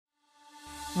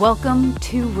Welcome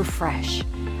to Refresh,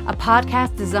 a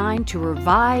podcast designed to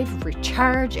revive,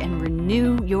 recharge, and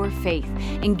renew your faith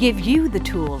and give you the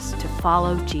tools to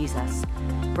follow Jesus.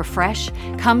 Refresh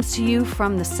comes to you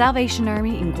from the Salvation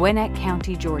Army in Gwinnett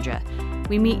County, Georgia.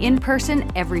 We meet in person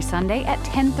every Sunday at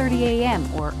 10:30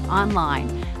 a.m. or online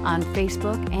on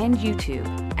Facebook and YouTube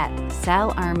at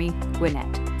Sal Army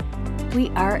Gwinnett. We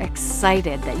are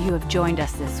excited that you have joined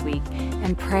us this week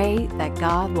and pray that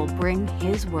God will bring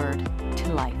His Word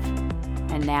to life.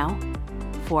 And now,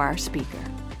 for our speaker.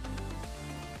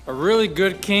 A really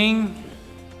good king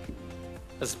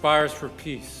aspires for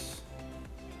peace,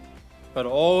 but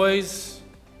always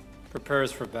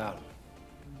prepares for battle.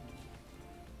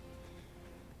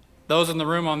 Those in the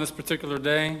room on this particular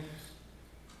day,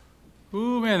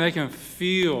 they can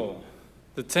feel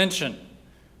the tension.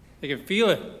 They can feel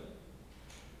it.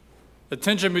 The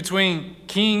tension between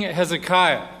King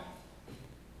Hezekiah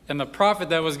and the prophet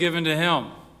that was given to him,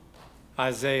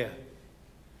 Isaiah.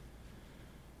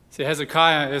 See,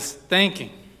 Hezekiah is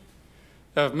thinking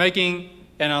of making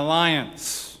an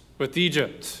alliance with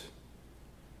Egypt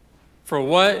for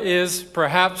what is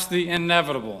perhaps the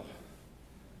inevitable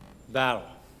battle.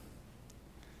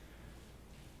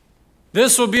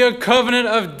 This will be a covenant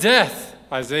of death,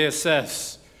 Isaiah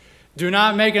says. Do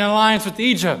not make an alliance with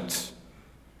Egypt.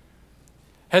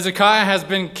 Hezekiah has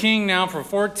been king now for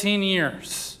 14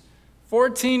 years.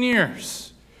 14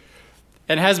 years.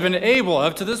 And has been able,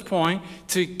 up to this point,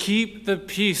 to keep the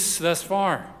peace thus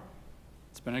far.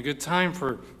 It's been a good time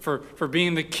for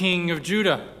being the king of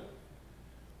Judah.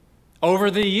 Over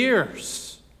the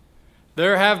years,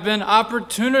 there have been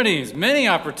opportunities, many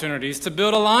opportunities, to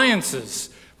build alliances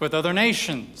with other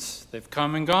nations. They've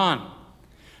come and gone.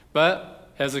 But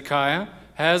Hezekiah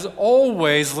has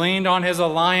always leaned on his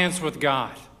alliance with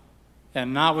God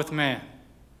and not with man.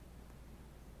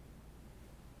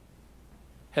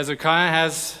 Hezekiah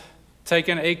has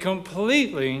taken a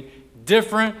completely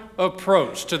different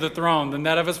approach to the throne than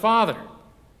that of his father.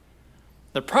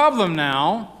 The problem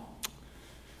now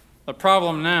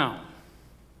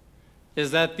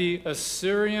is that the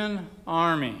Assyrian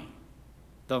army,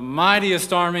 the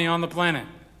mightiest army on the planet,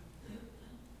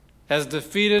 has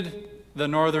defeated the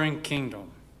northern kingdom,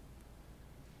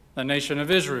 the nation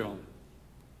of Israel,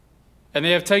 and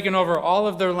they have taken over all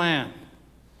of their land.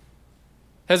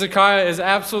 Hezekiah is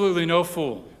absolutely no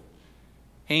fool.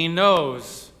 He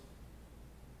knows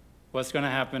what's going to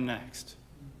happen next.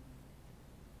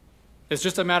 It's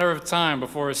just a matter of time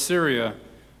before Assyria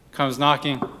comes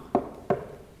knocking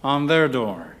on their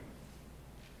door.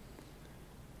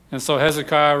 And so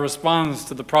Hezekiah responds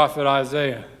to the prophet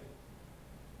Isaiah.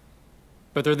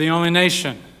 But they're the only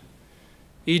nation.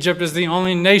 Egypt is the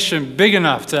only nation big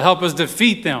enough to help us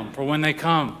defeat them for when they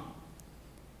come.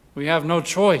 We have no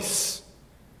choice.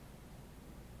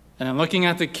 And in looking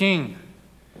at the king,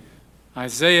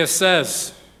 Isaiah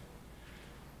says,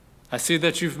 I see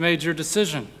that you've made your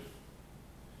decision.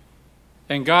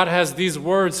 And God has these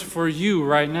words for you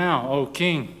right now, O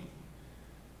king.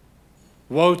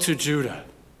 Woe to Judah,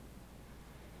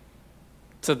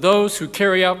 to those who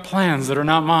carry out plans that are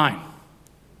not mine,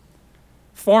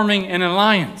 forming an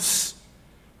alliance,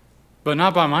 but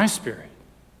not by my spirit,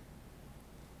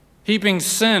 heaping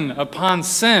sin upon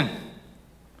sin,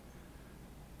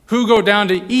 who go down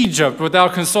to Egypt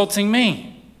without consulting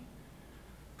me,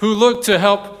 who look to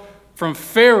help from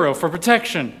Pharaoh for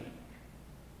protection,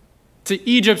 to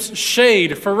Egypt's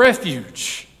shade for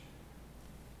refuge.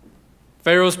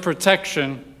 Pharaoh's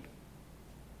protection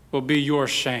will be your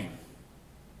shame.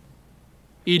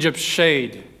 Egypt's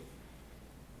shade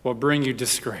will bring you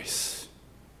disgrace.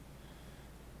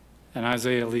 And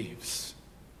Isaiah leaves.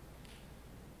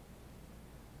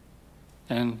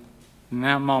 And in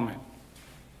that moment,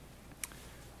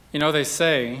 they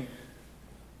say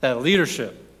that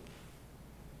leadership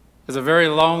is a very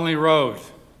lonely road.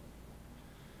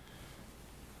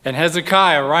 And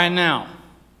Hezekiah right now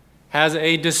has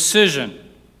a decision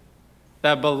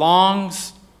that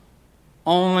belongs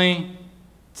only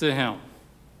to him.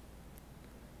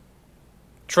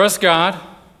 Trust God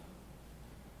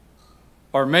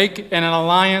or make an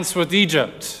alliance with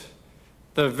Egypt,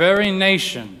 the very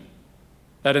nation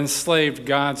that enslaved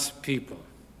God's people.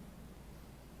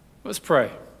 Let's pray.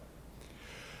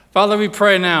 Father, we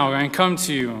pray now and come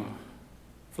to you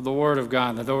for the word of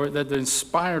God, that the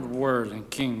inspired word in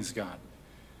Kings, God.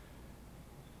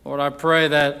 Lord, I pray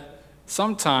that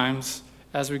sometimes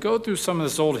as we go through some of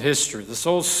this old history, this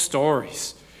old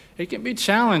stories, it can be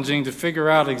challenging to figure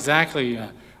out exactly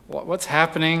what's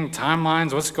happening,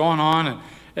 timelines, what's going on.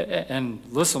 And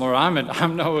listen, Lord,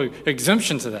 I'm no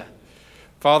exemption to that.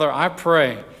 Father, I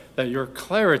pray that your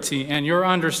clarity and your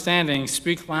understanding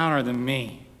speak louder than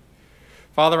me.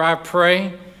 Father, I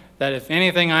pray that if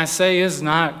anything I say is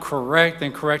not correct,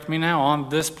 then correct me now on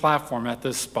this platform at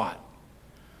this spot.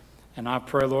 And I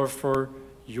pray, Lord, for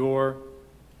your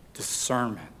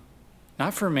discernment.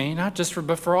 Not for me, not just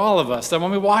but for all of us. That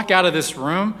when we walk out of this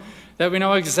room, that we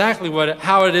know exactly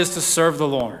how it is to serve the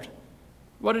Lord.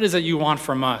 What it is that you want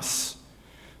from us.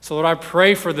 So, Lord, I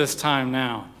pray for this time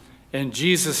now. In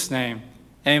Jesus' name,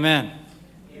 amen.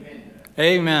 Amen.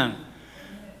 Amen.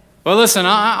 Well, listen,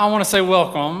 I want to say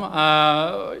welcome.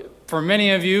 For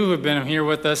many of you who have been here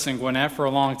with us in Gwinnett for a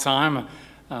long time,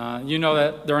 you know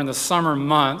that during the summer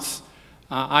months,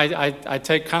 I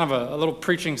take kind of a little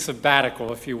preaching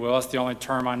sabbatical, if you will. That's the only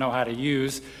term I know how to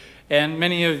use. And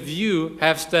many of you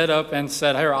have stood up and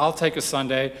said, here, I'll take a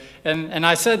Sunday. And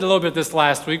I said a little bit this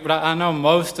last week, but I know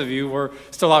most of you were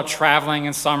still out traveling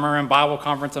in summer and Bible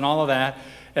conference and all of that.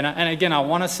 And again, I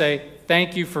want to say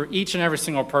thank you for each and every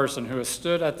single person who has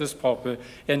stood at this pulpit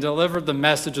and delivered the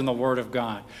message and the Word of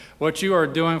God. What you are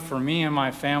doing for me and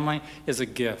my family is a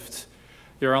gift.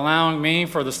 You're allowing me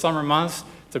for the summer months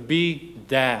to be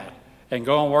dad and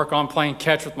go and work on playing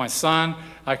catch with my son.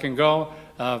 I can go.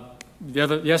 A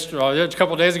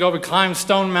couple of days ago, we climbed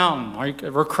Stone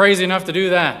Mountain. We're crazy enough to do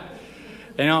that,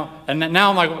 you know. And now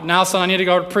I'm like, now, son, I need to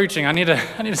go to preaching. I need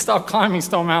to stop climbing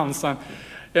Stone Mountain, son.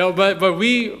 You know, but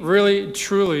we really,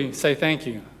 truly say thank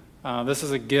you. This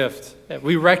is a gift.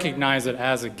 We recognize it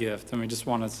as a gift, and we just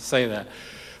wanted to say that.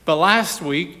 But last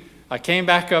week, I came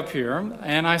back up here,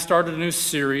 and I started a new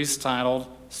series titled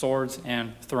Swords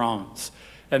and Thrones.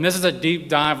 And this is a deep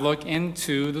dive look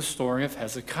into the story of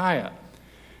Hezekiah.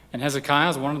 And Hezekiah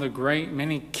is one of the great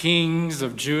many kings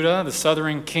of Judah, the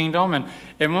southern kingdom.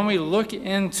 And when we look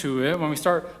into it, when we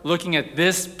start looking at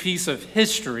this piece of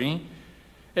history,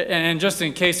 and just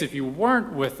in case if you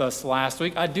weren't with us last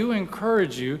week, I do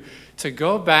encourage you to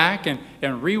go back and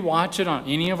rewatch it on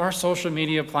any of our social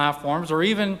media platforms, or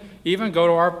even go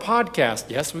to our podcast.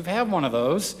 Yes, we've had one of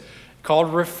those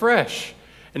called Refresh.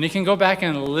 And you can go back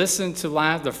and listen to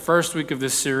the first week of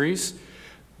this series.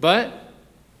 But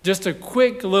just a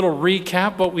quick little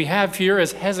recap. What we have here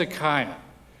is Hezekiah.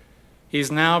 He's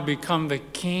now become the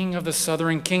king of the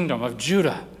southern kingdom of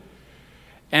Judah.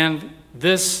 And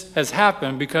this has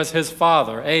happened because his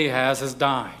father, Ahaz, has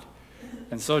died.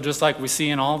 And so just like we see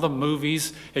in all the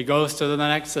movies, it goes to the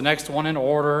next one in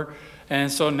order. And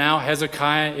so now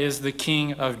Hezekiah is the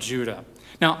king of Judah.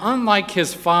 Now, unlike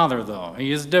his father, though,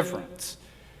 he is different.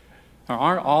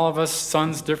 Aren't all of us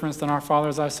sons different than our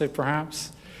fathers, I say,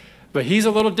 perhaps? But he's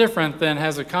a little different than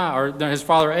Hezekiah, or than his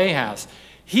father Ahaz.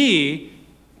 He,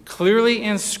 clearly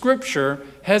in Scripture,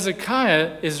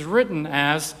 Hezekiah is written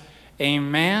as a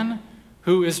man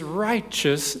who is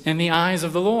righteous in the eyes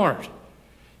of the Lord.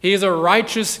 He is a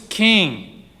righteous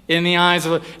king in the eyes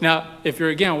of the... Now, if you're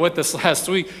again with us last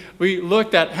week, we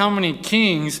looked at how many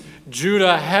kings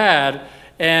Judah had,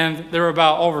 and there were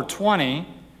about over 20,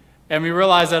 and we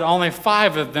realized that only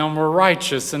 5 of them were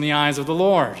righteous in the eyes of the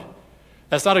Lord.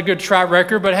 That's not a good track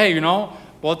record, but hey,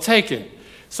 we'll take it.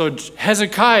 So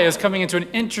Hezekiah is coming into an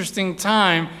interesting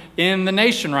time in the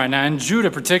nation right now, in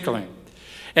Judah particularly.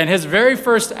 And his very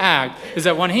first act is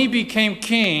that when he became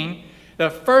king, the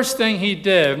first thing he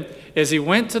did is he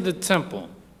went to the temple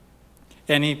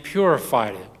and he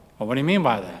purified it. Well, what do you mean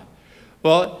by that?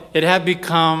 Well, it had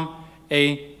become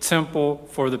a temple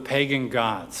for the pagan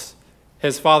gods.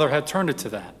 His father had turned it to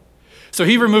that. So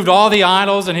he removed all the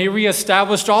idols and he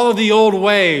reestablished all of the old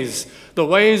ways, the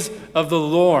ways of the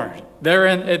Lord. They're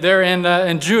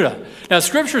in Judah. Now,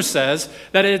 Scripture says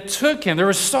that it took him, there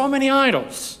were so many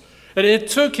idols, that it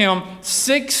took him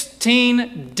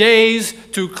 16 days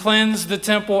to cleanse the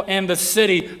temple and the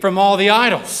city from all the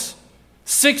idols.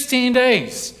 16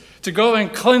 days to go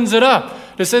and cleanse it up,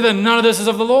 to say that none of this is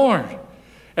of the Lord.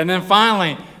 And then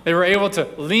finally, they were able to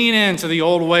lean into the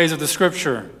old ways of the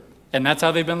Scripture. And that's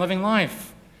how they've been living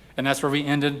life. And that's where we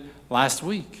ended last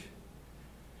week.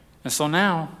 And so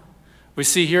now, we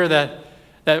see here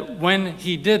that when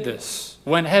he did this,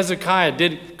 when Hezekiah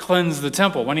did cleanse the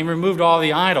temple, when he removed all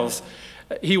the idols,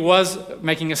 he was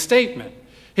making a statement.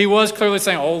 He was clearly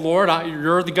saying, oh Lord,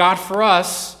 you're the God for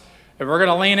us, and we're going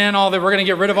to lean in we're going to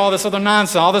get rid of all this other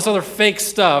nonsense, all this other fake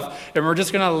stuff, and we're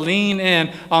just going to lean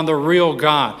in on the real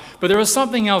God. But there was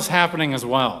something else happening as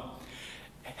well.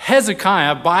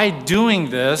 Hezekiah, by doing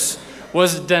this,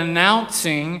 was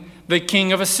denouncing the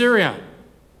king of Assyria.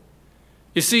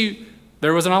 You see,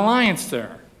 there was an alliance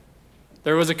there.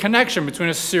 There was a connection between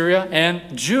Assyria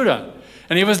and Judah,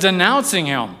 and he was denouncing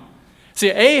him.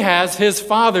 See, Ahaz, his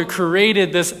father,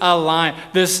 created this alliance,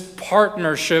 this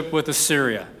partnership with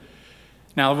Assyria.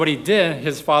 Now, what he did,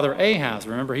 his father Ahaz,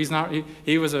 remember,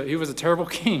 he was a terrible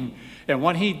king. And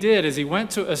what he did is he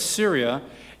went to Assyria,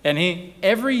 and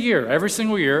every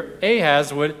single year,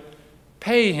 Ahaz would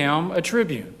pay him a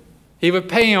tribute. He would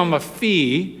pay him a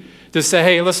fee to say,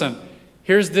 hey, listen,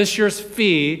 here's this year's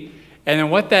fee. And then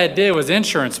what that did was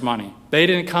insurance money. They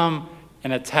didn't come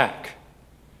and attack.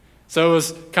 So it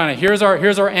was kind of, here's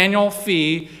our annual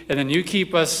fee, and then you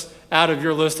keep us out of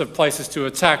your list of places to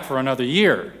attack for another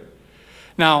year.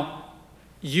 Now,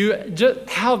 just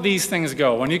how these things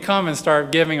go, when you come and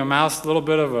start giving a mouse a little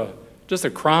bit of just a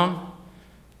crumb,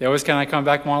 they always kind of come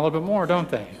back want a little bit more, don't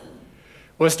they?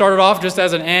 Well, it started off just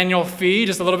as an annual fee,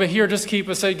 just a little bit here, just keep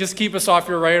us off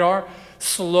your radar.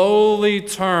 Slowly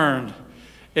turned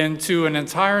into an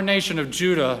entire nation of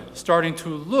Judah starting to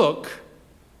look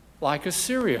like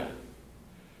Assyria.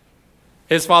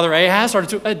 His father Ahaz started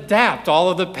to adapt all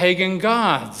of the pagan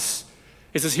gods.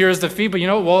 He says, here's the fee, but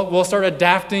we'll start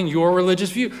adapting your religious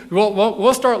view.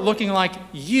 We'll start looking like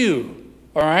you,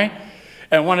 all right?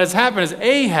 And what has happened is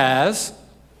Ahaz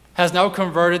has now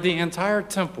converted the entire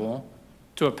temple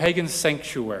to a pagan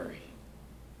sanctuary.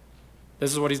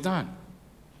 This is what he's done.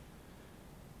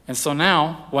 And so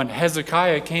now, when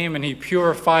Hezekiah came and he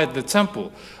purified the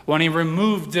temple, when he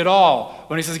removed it all,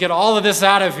 when he says, get all of this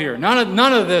out of here,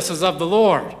 none of this is of the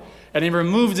Lord, and he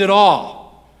removed it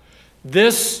all,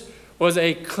 this was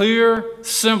a clear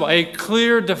symbol, a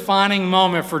clear defining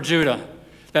moment for Judah,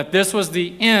 that this was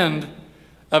the end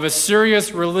of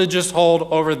Assyria's religious hold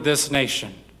over this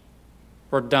nation.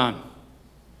 We're done.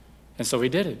 And so he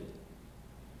did it.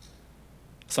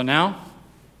 So now,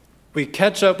 we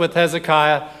catch up with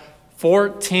Hezekiah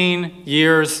 14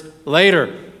 years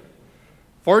later.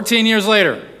 14 years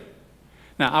later.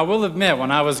 Now, I will admit,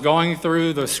 when I was going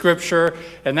through the scripture,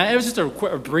 and it was just a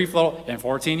brief little, and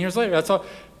 14 years later, that's all.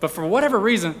 But for whatever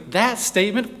reason, that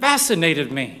statement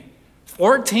fascinated me.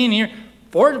 14 years.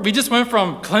 We just went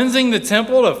from cleansing the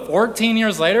temple to 14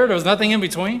 years later. There was nothing in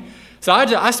between. So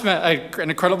I spent an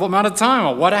incredible amount of time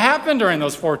on what happened during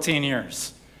those 14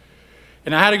 years.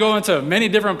 And I had to go into many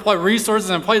different resources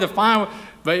and play the fine.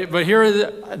 But here,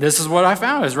 this is what I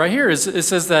found. Is right here. It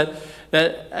says that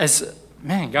as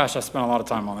man, gosh, I spent a lot of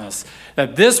time on this.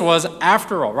 That this was,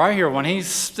 after all, right here, when he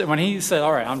said,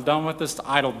 all right, I'm done with this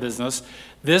idol business,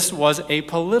 this was a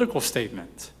political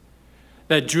statement.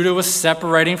 That Judah was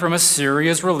separating from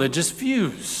Assyria's religious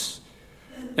views.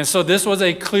 And so this was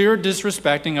a clear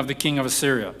disrespecting of the king of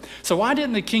Assyria. So why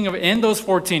didn't the king in those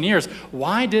 14 years,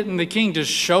 why didn't the king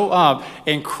just show up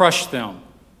and crush them?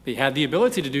 He had the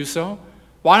ability to do so.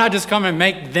 Why not just come and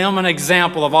make them an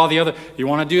example of all the other? You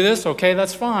want to do this? Okay,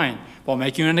 that's fine. We'll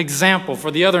make you an example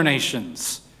for the other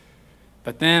nations.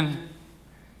 But then,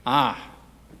 I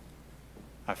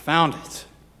found it.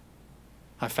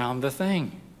 I found the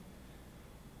thing.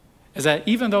 Is that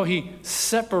even though he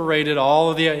separated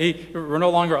all of we're no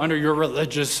longer under your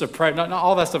religious oppression,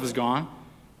 all that stuff is gone.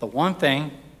 The one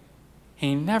thing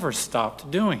he never stopped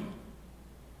doing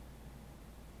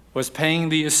was paying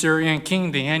the Assyrian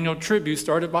king the annual tribute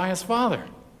started by his father.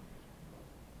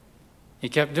 He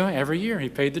kept doing it every year. He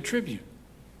paid the tribute.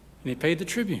 And he paid the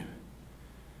tribute.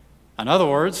 In other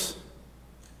words,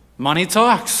 money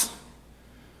talks.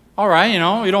 All right, you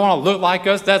don't want to look like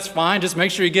us, that's fine. Just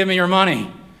make sure you give me your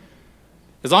money.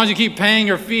 As long as you keep paying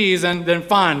your fees, then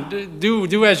fine,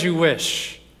 do as you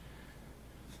wish.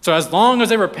 So as long as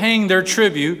they were paying their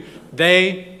tribute,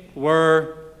 they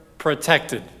were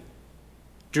protected.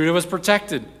 Judah was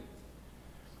protected.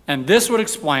 And this would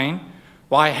explain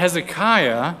why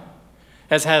Hezekiah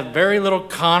has had very little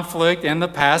conflict in the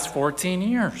past 14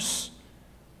 years.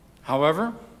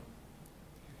 However,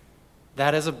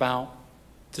 that is about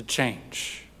to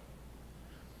change.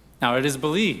 Now, it is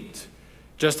believed,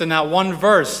 just in that one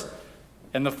verse,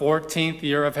 in the 14th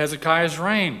year of Hezekiah's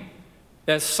reign,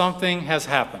 that something has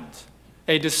happened.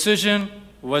 A decision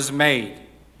was made.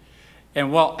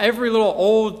 And while every little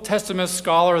Old Testament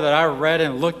scholar that I read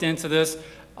and looked into this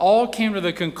all came to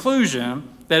the conclusion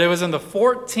that it was in the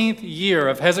 14th year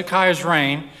of Hezekiah's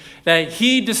reign that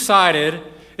he decided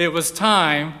it was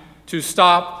time to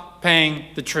stop paying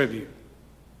the tribute.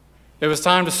 It was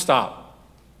time to stop.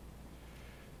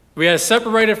 We had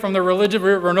separated from the religion.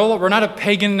 We're not a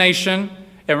pagan nation,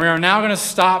 and we are now going to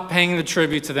stop paying the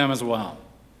tribute to them as well.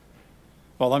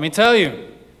 Well, let me tell you,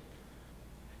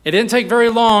 it didn't take very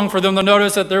long for them to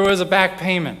notice that there was a back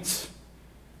payment.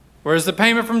 Where's the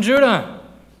payment from Judah?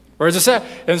 Where's the set?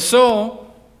 And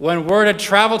so, when word had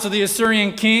traveled to the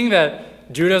Assyrian king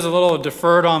that Judah's a little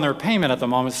deferred on their payment at the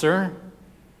moment, sir,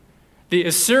 the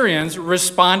Assyrians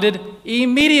responded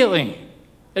immediately.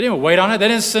 They didn't wait on it. They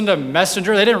didn't send a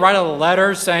messenger. They didn't write a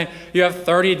letter saying, you have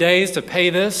 30 days to pay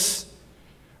this,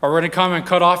 or we're going to come and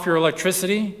cut off your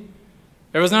electricity.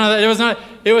 There was none of that.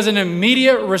 It was an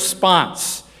immediate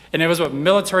response, and it was with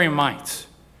military might.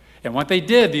 And what they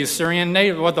did, the Assyrian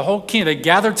nation, the whole king, they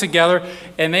gathered together,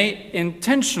 and they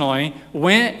intentionally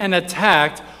went and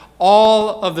attacked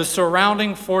all of the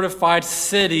surrounding fortified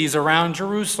cities around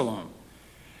Jerusalem.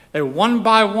 And one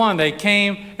by one, they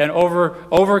came and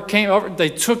they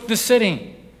took the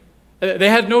city. They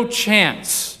had no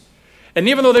chance. And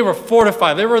even though they were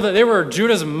fortified, they were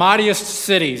Judah's mightiest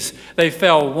cities, they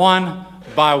fell one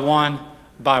by one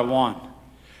by one.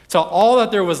 So all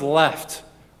that there was left,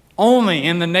 only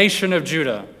in the nation of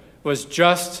Judah, was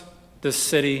just the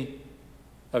city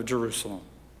of Jerusalem,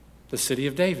 the city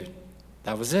of David.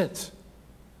 That was it.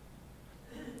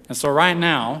 And so right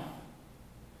now,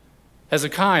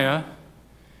 Hezekiah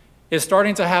is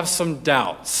starting to have some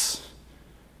doubts.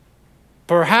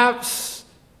 Perhaps,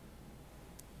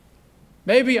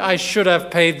 maybe I should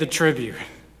have paid the tribute.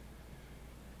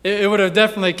 It would have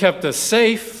definitely kept us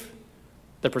safe.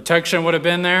 The protection would have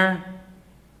been there.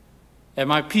 And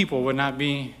my people would not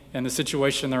be in the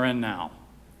situation they're in now.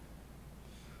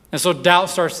 And so doubt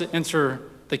starts to enter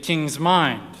the king's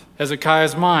mind,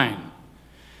 Hezekiah's mind.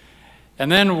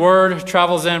 And then word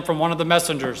travels in from one of the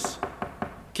messengers.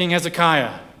 King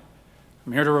Hezekiah,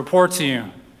 I'm here to report to you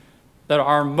that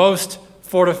our most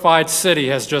fortified city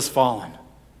has just fallen.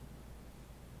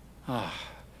 But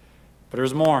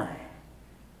there's more.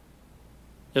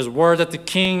 There's word that the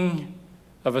king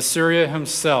of Assyria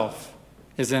himself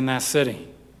is in that city.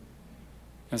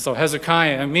 And so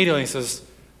Hezekiah immediately says,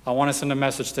 I want to send a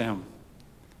message to him.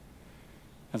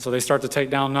 And so they start to take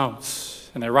down notes,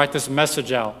 and they write this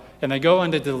message out, and they go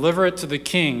and they deliver it to the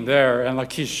king there in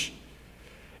Lachish.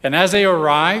 And as they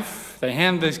arrive, they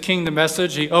hand the king the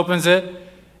message. He opens it,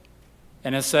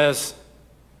 and it says,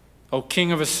 O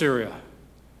king of Assyria,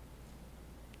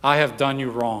 I have done you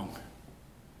wrong.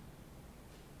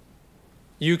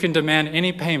 You can demand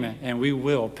any payment, and we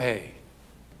will pay.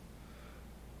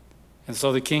 And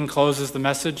so the king closes the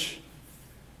message,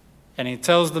 and he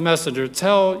tells the messenger,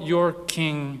 tell your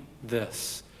king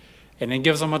this. And he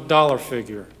gives him a dollar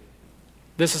figure.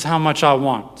 This is how much I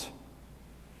want.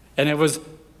 And it was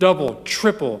double,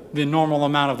 triple the normal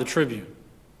amount of the tribute.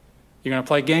 You're going to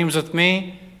play games with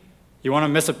me? You want to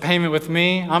miss a payment with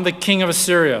me? I'm the king of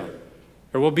Assyria.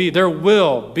 There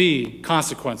will be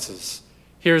consequences.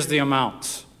 Here's the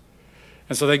amount.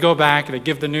 And so they go back and they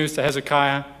give the news to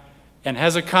Hezekiah. And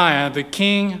Hezekiah, the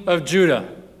king of Judah,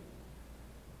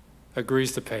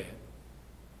 agrees to pay it.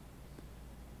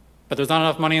 But there's not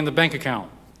enough money in the bank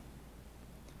account.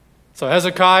 So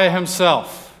Hezekiah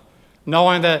himself,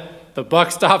 knowing that the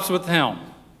buck stops with him,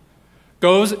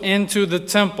 goes into the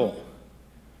temple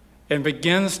and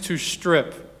begins to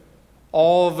strip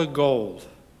all the gold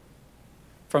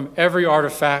from every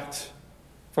artifact,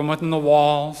 from within the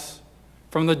walls,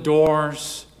 from the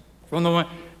doors, from the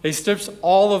windows. He strips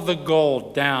all of the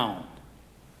gold down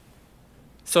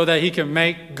so that he can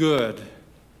make good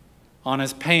on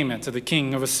his payment to the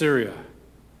king of Assyria.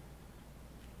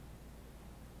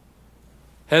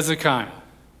 Hezekiah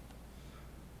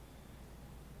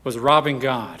was robbing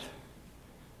God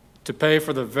to pay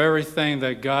for the very thing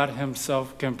that God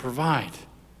himself can provide: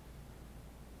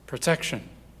 protection.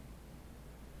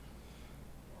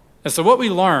 And so what we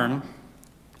learn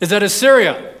is that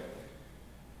Assyria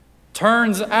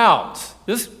turns out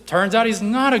he's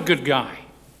not a good guy.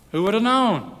 Who would have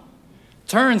known?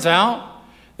 Turns out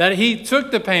that he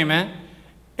took the payment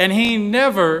and he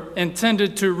never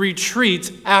intended to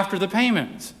retreat after the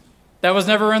payment. That was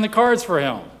never in the cards for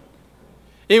him.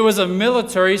 It was a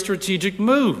military strategic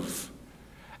move.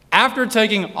 After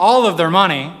taking all of their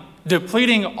money,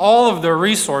 depleting all of their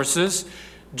resources,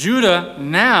 Judah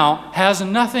now has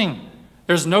nothing.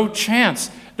 There's no chance.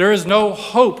 There is no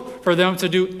hope for them to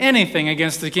do anything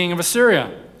against the king of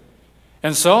Assyria.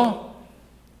 And so,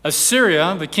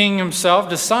 Assyria, the king himself,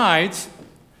 decides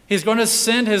he's going to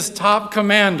send his top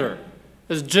commander,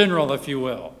 his general, if you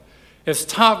will, his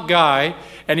top guy,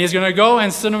 and he's going to go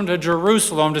and send him to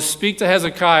Jerusalem to speak to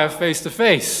Hezekiah face to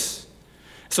face.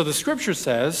 So the scripture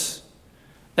says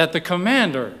that the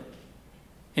commander,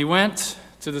 he went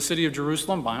to the city of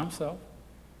Jerusalem by himself.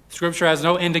 Scripture has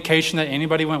no indication that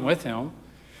anybody went with him,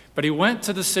 but he went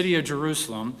to the city of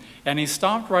Jerusalem and he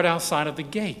stopped right outside of the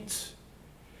gate.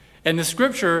 And the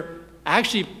scripture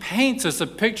actually paints us a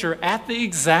picture at the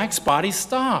exact spot he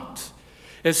stopped.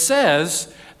 It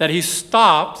says that he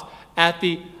stopped at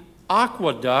the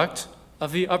aqueduct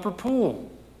of the upper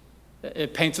pool.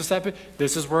 It paints us that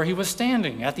this is where he was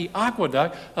standing, at the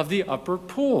aqueduct of the upper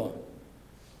pool.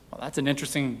 Well, that's an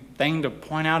interesting thing to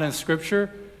point out in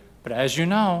Scripture, but as you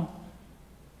know,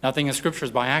 nothing in Scripture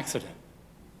is by accident.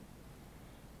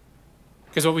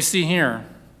 Because what we see here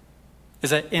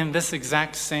is that in this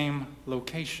exact same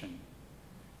location,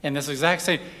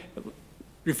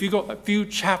 if you go a few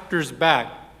chapters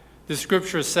back, the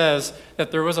Scripture says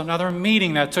that there was another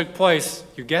meeting that took place,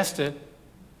 you guessed it,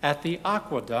 at the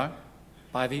aqueduct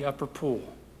by the upper pool.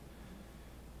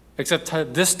 Except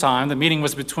this time, the meeting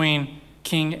was between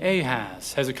King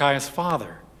Ahaz, Hezekiah's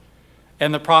father,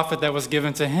 and the prophet that was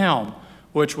given to him,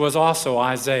 which was also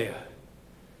Isaiah,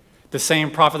 the same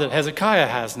prophet that Hezekiah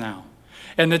has now.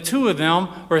 And the two of them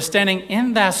were standing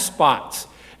in that spot.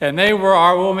 And they were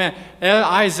our woman.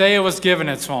 Isaiah was giving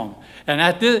it to him.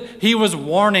 And he was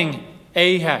warning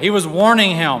Ahaz. He was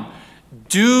warning him,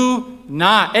 do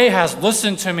not, Ahaz,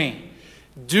 listen to me.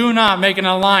 Do not make an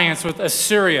alliance with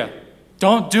Assyria.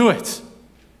 Don't do it.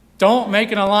 Don't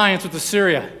make an alliance with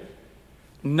Assyria.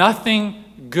 Nothing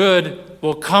good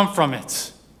will come from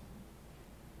it.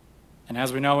 And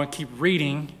as we know and keep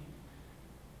reading,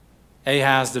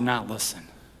 Ahaz did not listen.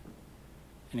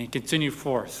 And he continued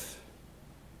forth.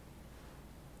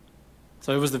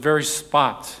 So it was the very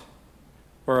spot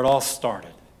where it all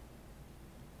started.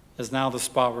 Is now the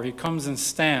spot where he comes and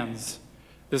stands,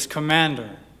 this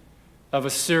commander of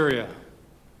Assyria.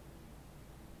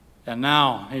 And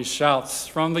now he shouts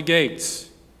from the gates,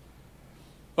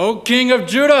 "O King of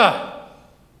Judah,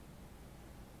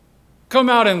 come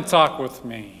out and talk with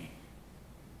me.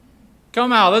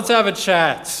 Come out, let's have a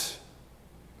chat."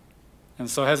 And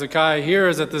so Hezekiah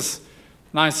hears that this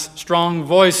nice, strong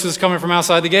voice is coming from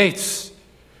outside the gates.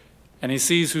 And he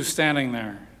sees who's standing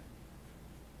there.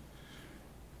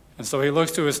 And so he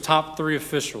looks to his top three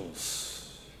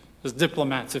officials, his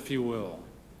diplomats, if you will.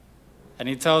 And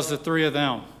he tells the three of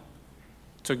them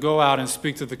to go out and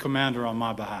speak to the commander on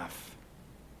my behalf.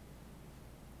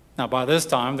 Now, by this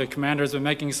time, the commander's been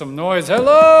making some noise.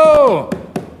 Hello!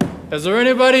 Is there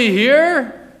anybody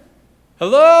here?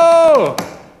 Hello!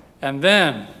 And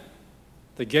then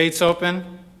the gates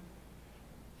open,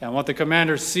 and what the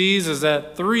commander sees is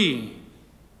that three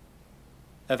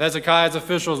of Hezekiah's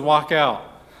officials walk out.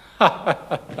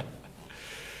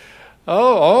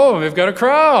 We've got a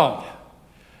crowd.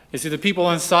 You see the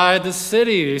people inside the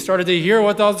city. They started to hear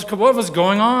what was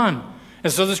going on.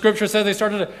 And so the Scripture said they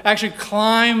started to actually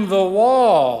climb the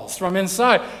walls from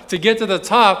inside to get to the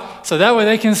top so that way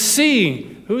they can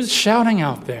see who's shouting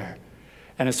out there.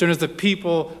 And as soon as the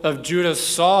people of Judah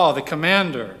saw the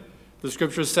commander, the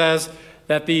Scripture says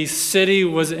that the city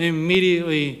was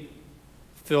immediately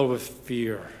filled with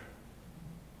fear.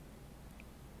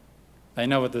 They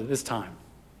know at this time.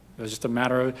 It was just a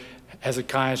matter of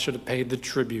Hezekiah should have paid the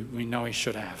tribute. We know he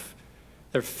should have.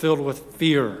 They're filled with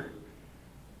fear.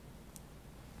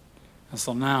 And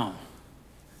so now,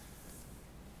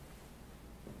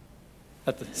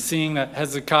 seeing that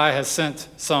Hezekiah has sent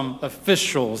some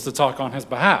officials to talk on his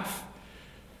behalf,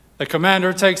 the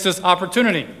commander takes this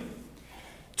opportunity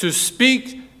to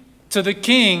speak to the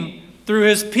king through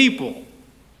his people.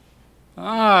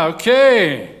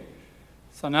 Okay.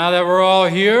 So now that we're all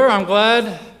here, I'm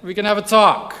glad we can have a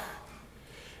talk.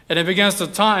 And he begins to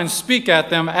talk and speak at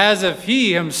them as if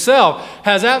he himself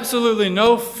has absolutely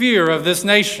no fear of this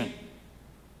nation.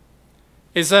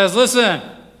 He says, listen,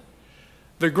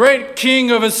 the great king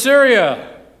of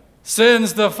Assyria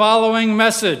sends the following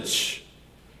message.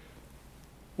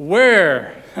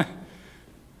 Where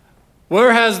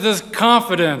has this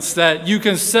confidence that you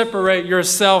can separate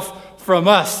yourself from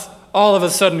us all of a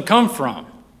sudden come from?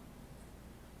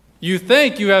 You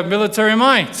think you have military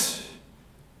might,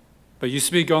 but you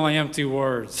speak only empty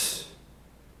words.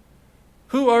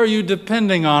 Who are you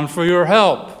depending on for your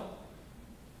help?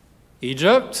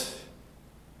 Egypt?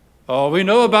 Oh, we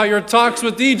know about your talks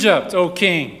with Egypt, O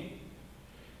king.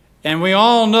 And we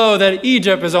all know that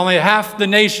Egypt is only half the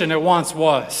nation it once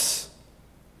was.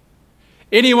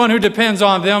 Anyone who depends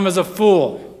on them is a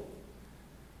fool.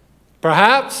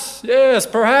 Perhaps, yes,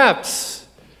 perhaps,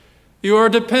 you are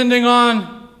depending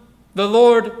on the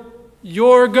Lord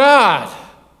your God.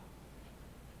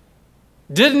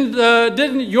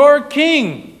 Didn't your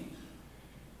king,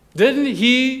 didn't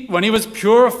he, when he was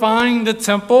purifying the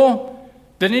temple,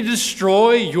 didn't he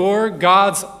destroy your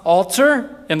God's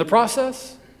altar in the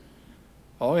process?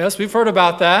 Oh, yes, we've heard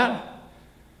about that.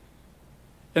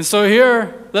 And so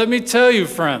here, let me tell you,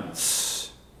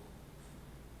 friends,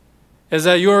 is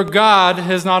that your God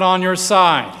is not on your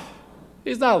side.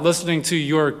 He's not listening to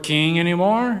your king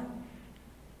anymore.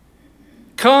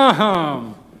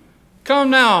 Come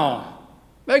now.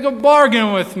 Make a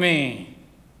bargain with me.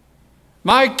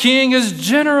 My king is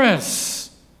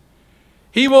generous.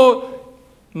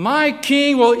 My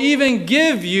king will even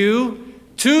give you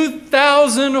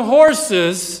 2,000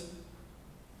 horses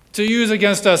to use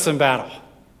against us in battle.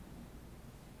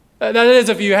 That is,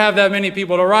 if you have that many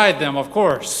people to ride them, of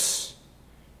course.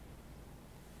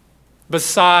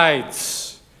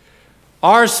 Besides,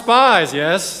 our spies,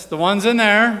 yes, the ones in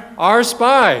there, our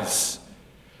spies,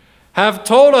 have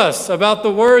told us about the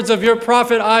words of your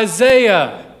prophet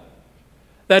Isaiah,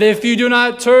 that if you do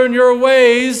not turn your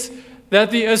ways, that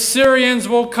the Assyrians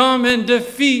will come and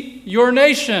defeat your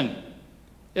nation.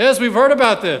 Yes, we've heard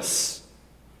about this.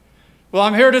 Well,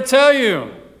 I'm here to tell you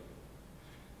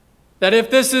that if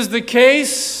this is the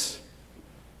case,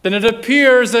 then it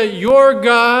appears that your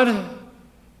God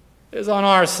is on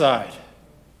our side.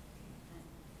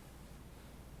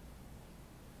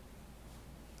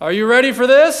 Are you ready for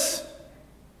this?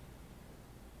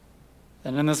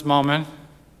 And in this moment,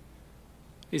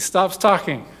 he stops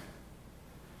talking.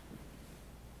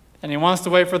 And he wants to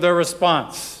wait for their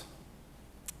response.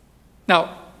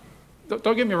 Now,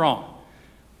 don't get me wrong.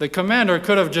 The commander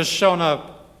could have just shown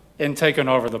up and taken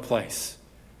over the place.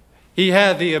 He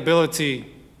had the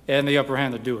ability and the upper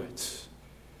hand to do it.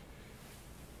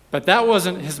 But that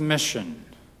wasn't his mission.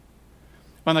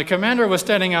 When the commander was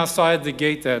standing outside the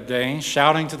gate that day,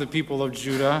 shouting to the people of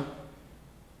Judah,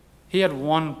 he had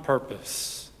one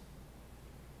purpose.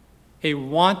 He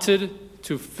wanted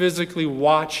to physically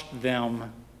watch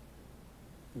them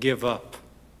give up.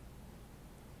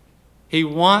 He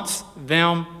wants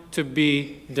them to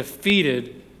be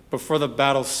defeated before the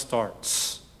battle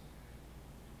starts.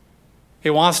 He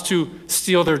wants to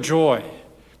steal their joy.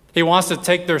 He wants to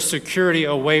take their security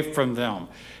away from them.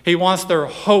 He wants their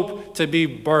hope to be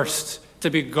burst,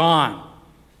 to be gone.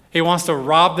 He wants to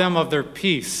rob them of their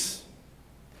peace.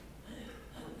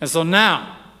 And so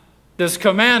now, this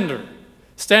commander,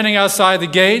 standing outside the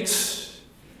gates,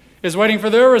 is waiting for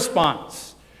their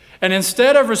response. And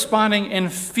instead of responding in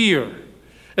fear,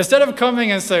 instead of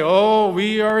coming and say, "Oh,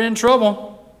 we are in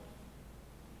trouble,"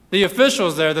 the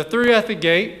officials there, the three at the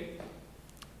gate,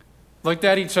 looked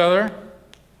at each other,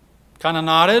 kind of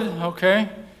nodded, okay.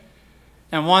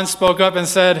 And one spoke up and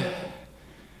said,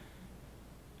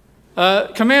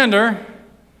 "Commander,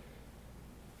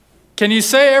 can you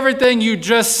say everything you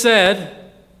just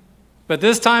said, but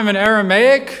this time in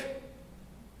Aramaic?"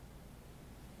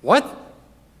 What?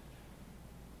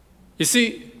 You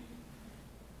see,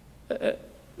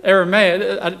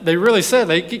 Aramaic, they really said,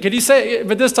 could you say,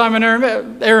 but this time in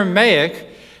Aramaic? Aramaic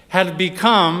had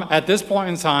become, at this point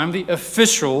in time, the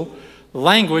official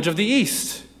language of the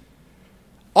East.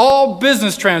 All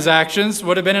business transactions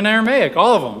would have been in Aramaic,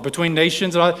 all of them, between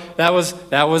nations. And all,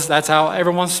 that's how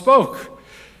everyone spoke.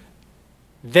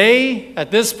 They,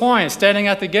 at this point, standing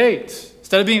at the gate,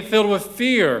 instead of being filled with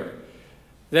fear,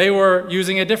 they were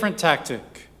using a different tactic.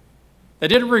 They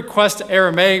didn't request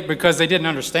Aramaic because they didn't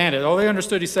understand it. Oh, they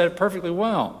understood he said it perfectly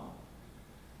well.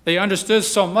 They understood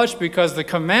so much because the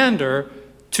commander,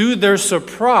 to their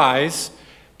surprise,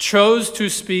 chose to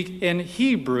speak in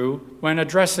Hebrew when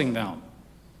addressing them.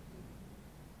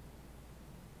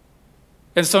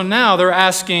 And so now they're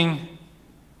asking,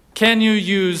 can you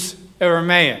use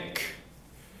Aramaic?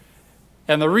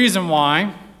 And the reason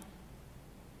why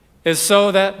is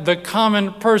so that the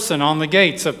common person on the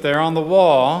gates up there on the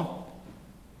wall,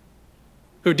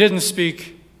 who didn't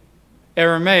speak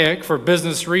Aramaic for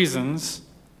business reasons,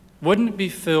 wouldn't be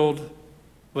filled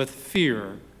with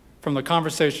fear from the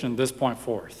conversation this point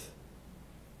forth.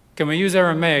 Can we use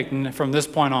Aramaic from this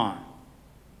point on?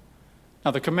 Now,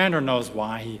 the commander knows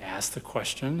why he asked the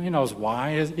question. He knows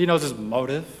why. He knows his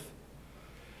motive.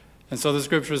 And so the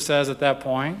scripture says at that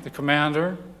point, the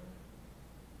commander,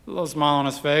 a little smile on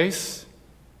his face,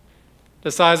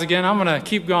 decides again, I'm going to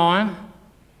keep going,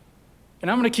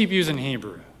 and I'm going to keep using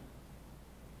Hebrew.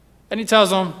 And he tells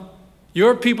them,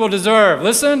 your people deserve,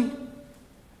 listen,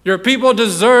 your people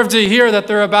deserve to hear that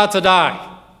they're about to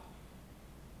die.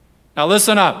 Now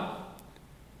listen up.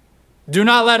 Do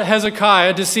not let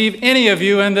Hezekiah deceive any of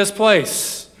you in this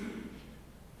place.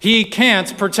 He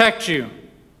can't protect you.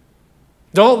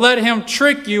 Don't let him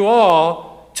trick you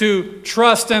all to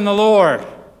trust in the Lord,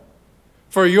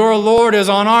 for your Lord is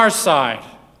on our side.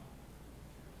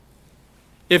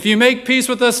 If you make peace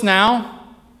with us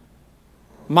now,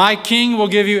 my king will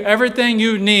give you everything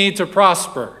you need to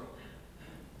prosper.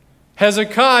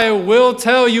 Hezekiah will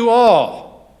tell you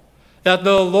all that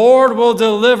the Lord will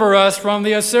deliver us from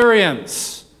the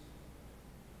Assyrians.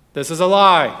 This is a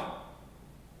lie.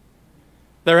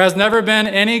 There has never been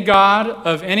any God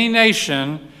of any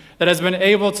nation that has been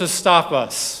able to stop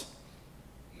us.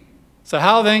 So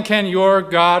how then can your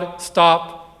God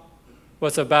stop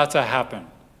what's about to happen?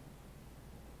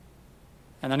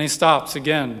 And then he stops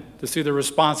again to see the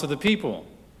response of the people.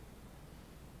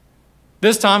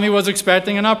 This time he was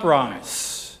expecting an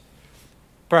uprising.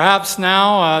 Perhaps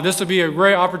now this would be a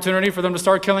great opportunity for them to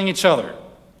start killing each other.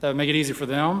 That would make it easy for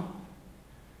them.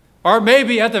 Or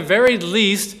maybe at the very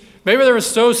least, maybe they were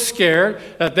so scared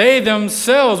that they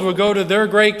themselves would go to their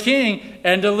great king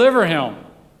and deliver him.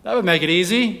 That would make it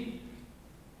easy.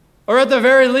 Or at the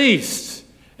very least,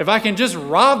 if I can just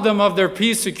rob them of their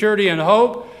peace, security, and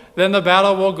hope, then the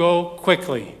battle will go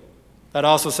quickly. That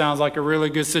also sounds like a really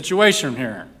good situation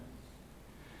here.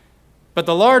 But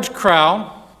the large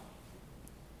crowd,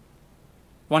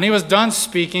 when he was done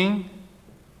speaking,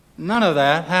 none of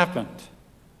that happened.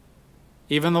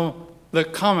 Even the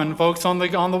common folks on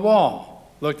the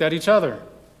wall looked at each other,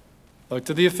 looked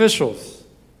at the officials.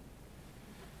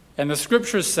 And the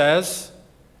scripture says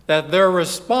that their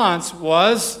response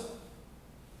was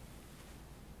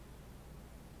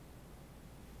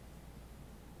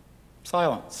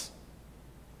silence.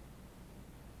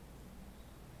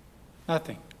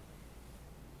 Nothing.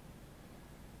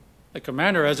 The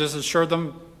commander has just assured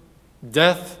them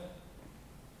death,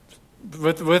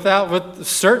 with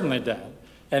certainly death.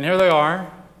 And here they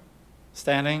are,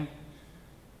 standing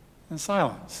in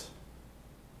silence.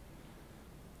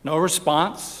 No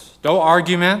response, no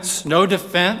arguments, no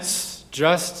defense,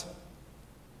 just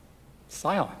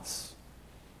silence.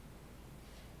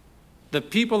 The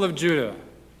people of Judah,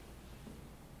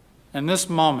 in this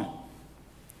moment,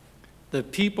 the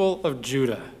people of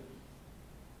Judah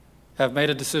have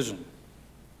made a decision.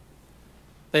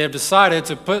 They have decided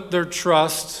to put their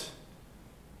trust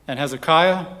in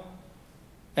Hezekiah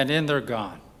and in their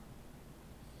God.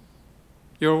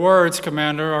 Your words,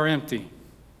 commander, are empty.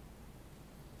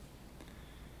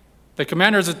 The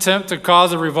commander's attempt to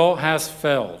cause a revolt has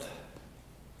failed.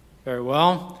 Very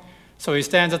well. So he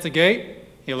stands at the gate.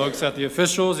 He looks at the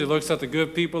officials. He looks at the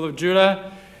good people of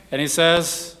Judah. And he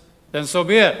says, then so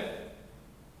be it.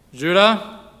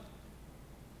 Judah,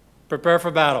 prepare for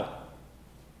battle.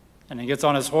 And he gets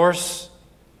on his horse,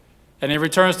 and he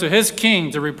returns to his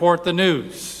king to report the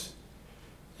news.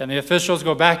 And the officials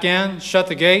go back in, shut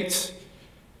the gates,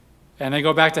 and they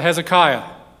go back to Hezekiah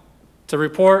to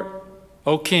report,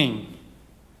 O king,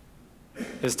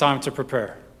 it's time to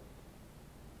prepare.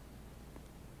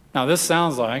 Now this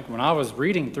sounds like, when I was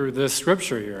reading through this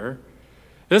scripture here,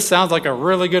 this sounds like a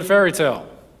really good fairy tale.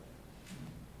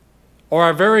 Or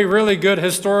a very, really good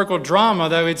historical drama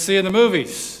that we'd see in the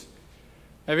movies.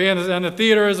 Maybe in the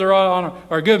theaters or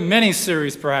a good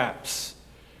mini-series, perhaps.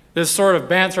 This sort of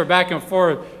banter back and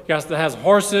forth. It has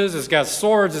horses, it's got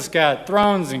swords, it's got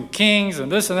thrones and kings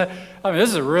and this and that. I mean,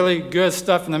 this is really good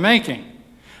stuff in the making.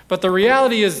 But the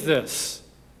reality is this,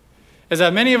 is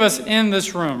that many of us in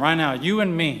this room right now, you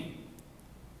and me,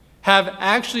 have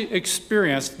actually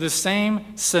experienced the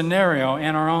same scenario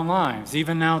in our own lives,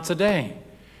 even now today.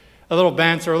 A little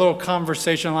banter, a little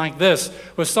conversation like this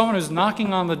with someone who's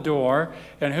knocking on the door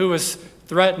and who is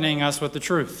threatening us with the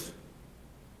truth.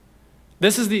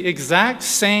 This is the exact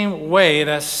same way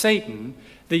that Satan,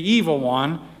 the evil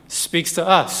one, speaks to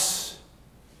us.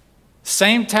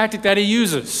 Same tactic that he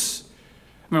uses.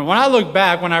 I mean, when I look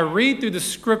back, when I read through the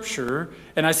scripture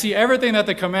and I see everything that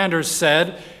the commander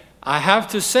said, I have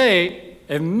to say,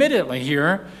 admittedly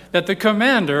here, that the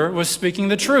commander was speaking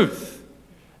the truth.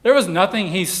 There was nothing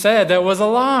he said that was a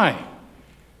lie.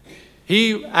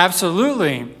 He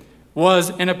absolutely was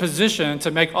in a position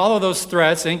to make all of those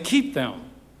threats and keep them.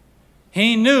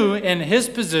 He knew in his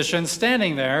position,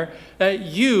 standing there, that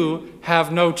you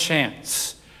have no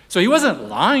chance. So he wasn't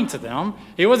lying to them.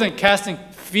 He wasn't casting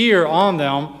fear on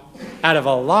them out of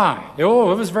a lie. It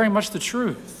was very much the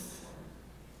truth.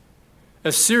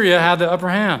 Assyria had the upper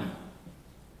hand.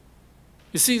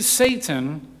 You see,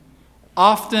 Satan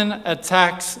often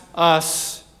attacks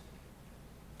us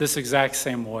this exact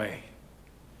same way.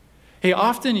 He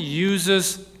often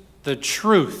uses the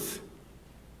truth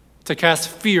to cast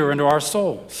fear into our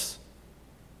souls.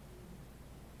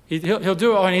 He'll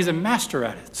do it, and he's a master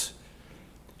at it.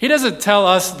 He doesn't tell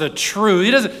us the truth.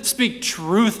 He doesn't speak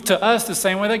truth to us the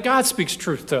same way that God speaks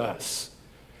truth to us.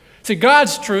 See,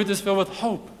 God's truth is filled with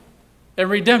hope and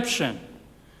redemption.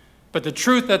 But the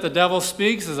truth that the devil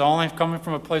speaks is only coming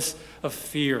from a place of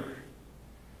fear.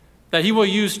 That he will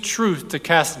use truth to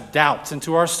cast doubts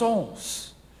into our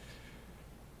souls.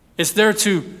 It's there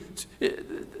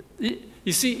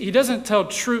you see, he doesn't tell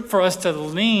truth for us to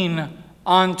lean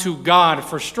onto God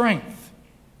for strength.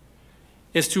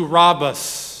 It's to rob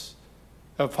us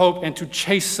of hope and to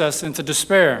chase us into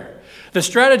despair. The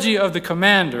strategy of the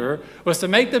commander was to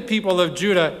make the people of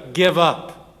Judah give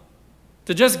up,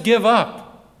 to just give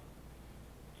up.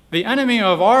 The enemy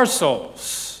of our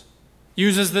souls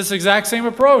uses this exact same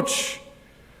approach.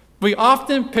 We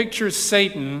often picture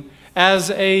Satan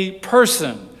as a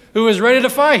person who is ready to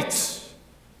fight,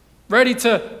 ready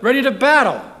to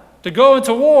battle, to go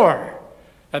into war.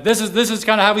 That this is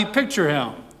kind of how we picture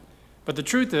him. But the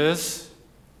truth is,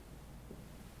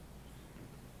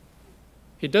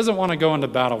 he doesn't want to go into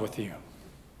battle with you.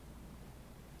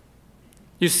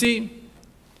 You see,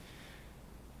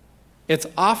 it's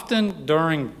often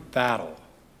during battle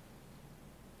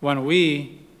when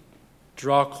we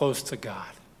draw close to God,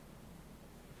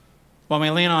 when we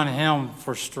lean on him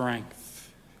for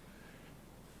strength,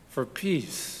 for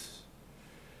peace.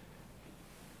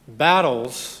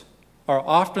 Battles are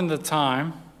often the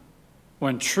time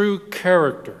when true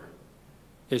character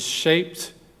is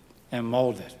shaped and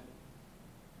molded.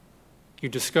 You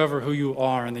discover who you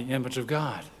are in the image of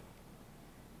God.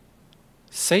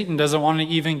 Satan doesn't want to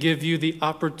even give you the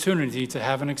opportunity to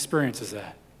have an experience as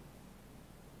that.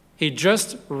 He'd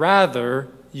just rather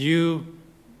you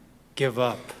give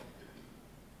up.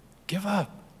 Give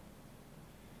up.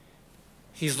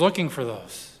 He's looking for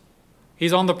those.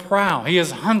 He's on the prowl. He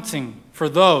is hunting for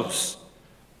those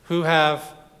who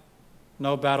have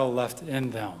no battle left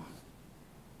in them,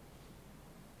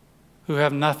 who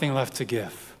have nothing left to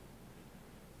give,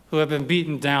 who have been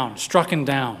beaten down, strucken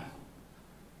down.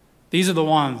 These are the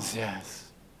ones,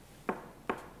 yes.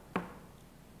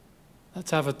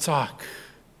 Let's have a talk.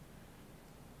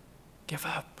 Give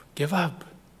up. Give up.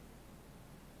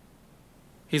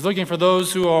 He's looking for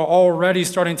those who are already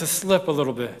starting to slip a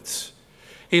little bit.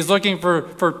 He's looking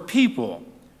for people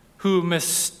who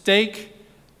mistake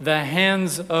the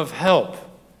hands of help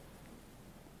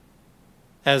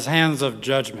as hands of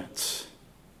judgment.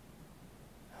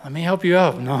 Let me help you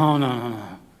out.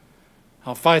 No.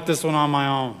 I'll fight this one on my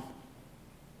own.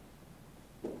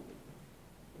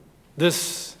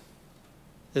 This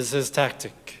is his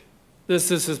tactic. This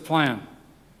is his plan.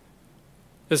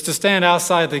 Is to stand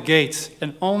outside the gates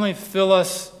and only fill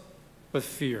us with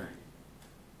fear.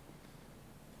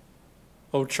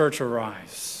 O church,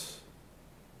 arise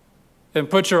and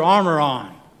put your armor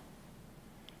on.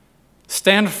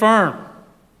 Stand firm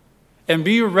and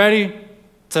be ready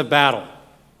to battle.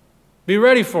 Be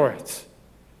ready for it.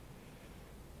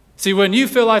 See, when you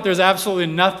feel like there's absolutely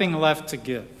nothing left to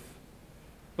give,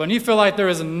 when you feel like there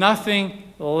is nothing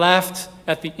left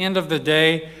at the end of the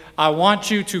day, I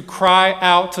want you to cry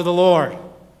out to the Lord.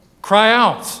 Cry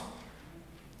out.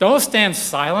 Don't stand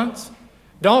silent.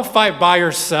 Don't fight by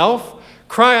yourself.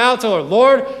 Cry out to the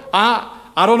Lord. Lord,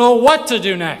 I don't know what to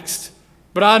do next,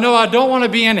 but I know I don't want to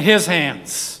be in his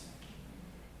hands.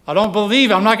 I don't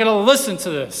believe. I'm not going to listen to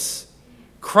this.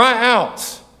 Cry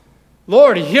out.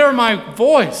 Lord, hear my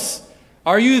voice.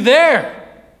 Are you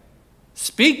there?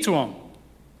 Speak to him.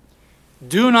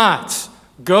 Do not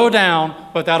go down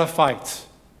without a fight.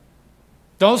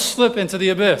 Don't slip into the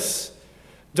abyss.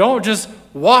 Don't just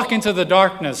walk into the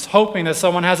darkness hoping that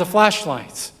someone has a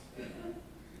flashlight.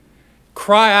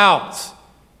 Cry out.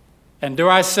 And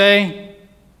dare I say,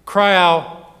 cry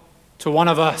out to one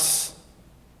of us.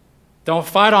 Don't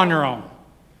fight on your own.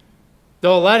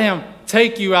 Don't let him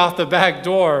take you out the back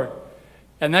door.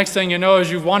 And next thing you know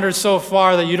is you've wandered so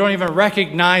far that you don't even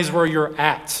recognize where you're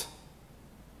at.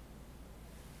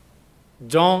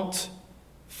 Don't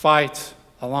fight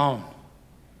alone.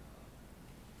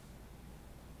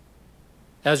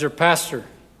 As your pastor,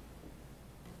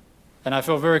 and I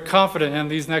feel very confident in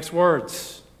these next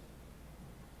words,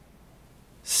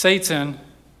 Satan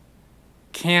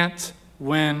can't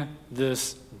win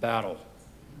this battle.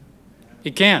 He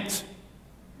can't.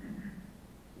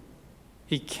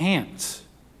 He can't.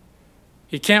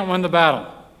 He can't win the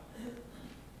battle.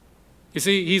 You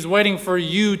see, he's waiting for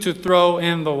you to throw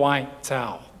in the white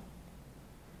towel.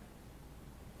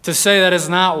 To say that it's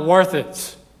not worth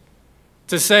it.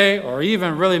 To say, or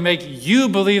even really make you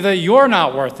believe that you're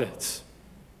not worth it.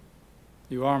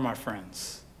 You are, my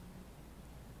friends.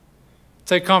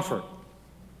 Take comfort.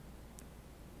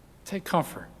 Take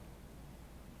comfort.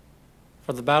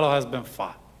 For the battle has been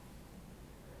fought.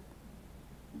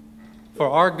 For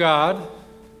our God,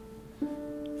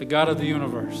 the God of the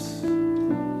universe,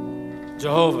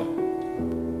 Jehovah,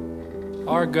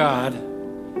 our God,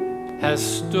 has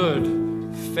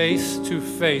stood face to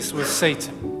face with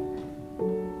Satan.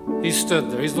 He stood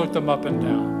there. He's looked him up and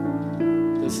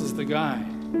down. This is the guy.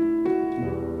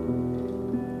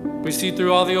 We see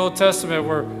through all the Old Testament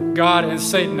where God and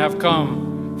Satan have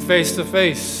come face to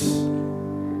face.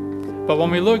 But when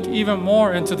we look even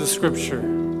more into the scripture,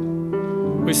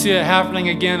 we see it happening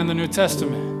again in the New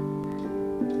Testament.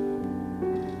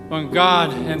 When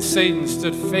God and Satan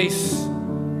stood face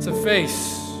to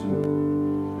face.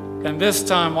 And this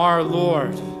time our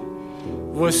Lord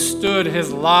withstood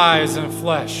his lies in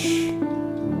flesh.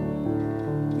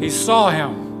 He saw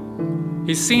him.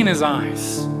 He's seen his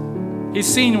eyes.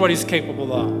 He's seen what he's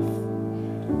capable of.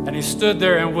 And he stood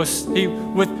there and he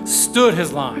withstood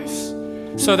his lies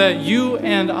so that you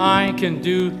and I can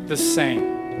do the same.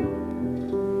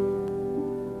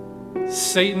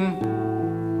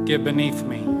 Satan, get beneath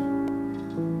me,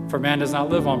 for man does not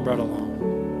live on bread alone.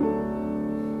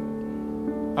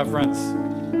 My friends,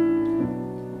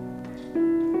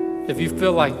 if you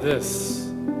feel like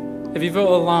this, if you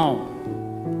feel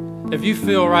alone, if you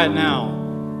feel right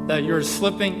now that you're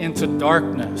slipping into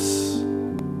darkness,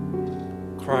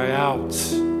 cry out.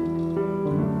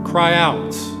 Cry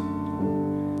out.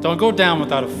 Don't go down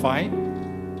without a fight.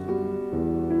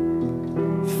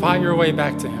 Fight your way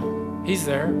back to him. He's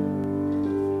there.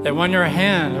 And when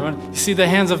you see the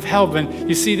hands of help and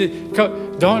you see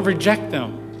don't reject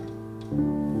them.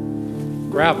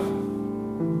 Grab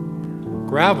them.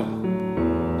 Grab them.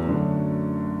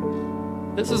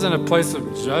 This isn't a place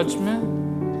of judgment.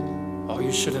 Oh,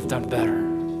 you should have done better.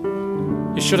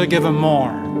 You should have given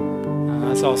more.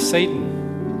 That's all Satan.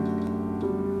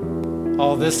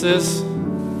 All this is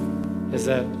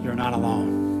that you're not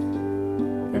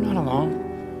alone. You're not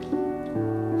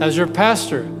alone. As your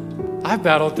pastor, I've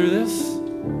battled through this.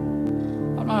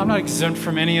 I'm not exempt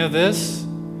from any of this.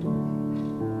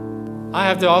 I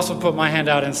have to also put my hand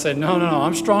out and say, no,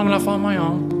 I'm strong enough on my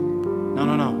own.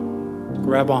 No.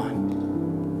 Grab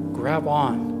on. Grab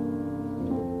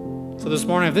on. So this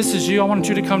morning, if this is you, I want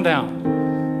you to come down.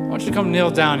 I want you to come kneel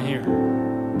down here.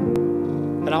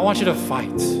 And I want you to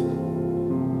fight.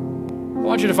 I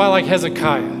want you to fight like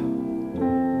Hezekiah.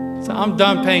 So I'm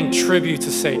done paying tribute to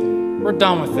Satan. We're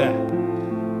done with that.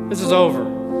 This is over.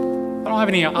 I don't have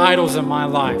any idols in my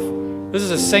life. This is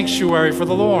a sanctuary for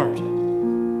the Lord.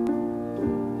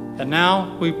 And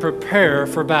now we prepare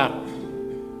for battle.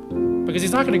 Because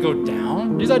he's not going to go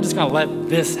down. He's not just going to let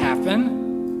this happen.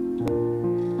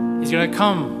 He's going to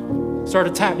come, start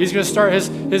attack. He's going to start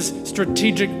his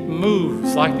strategic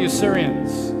moves like the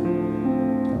Assyrians.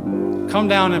 Come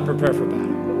down and prepare for battle.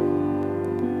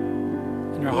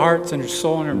 In your hearts and your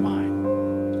soul and your mind.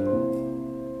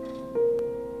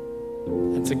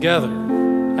 And together,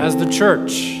 as the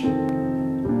church,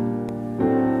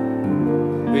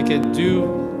 we can do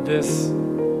this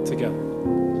together.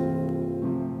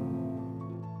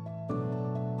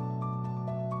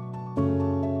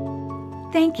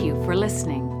 Thank you for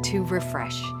listening to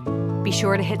Refresh. Be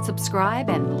sure to hit subscribe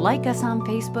and like us on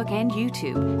Facebook and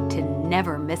YouTube to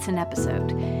never miss an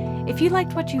episode. If you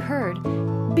liked what you heard,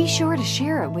 be sure to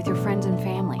share it with your friends and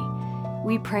family.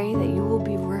 We pray that you will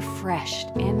be refreshed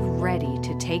and ready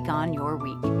to take on your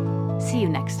week. See you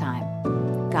next time.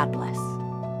 God bless.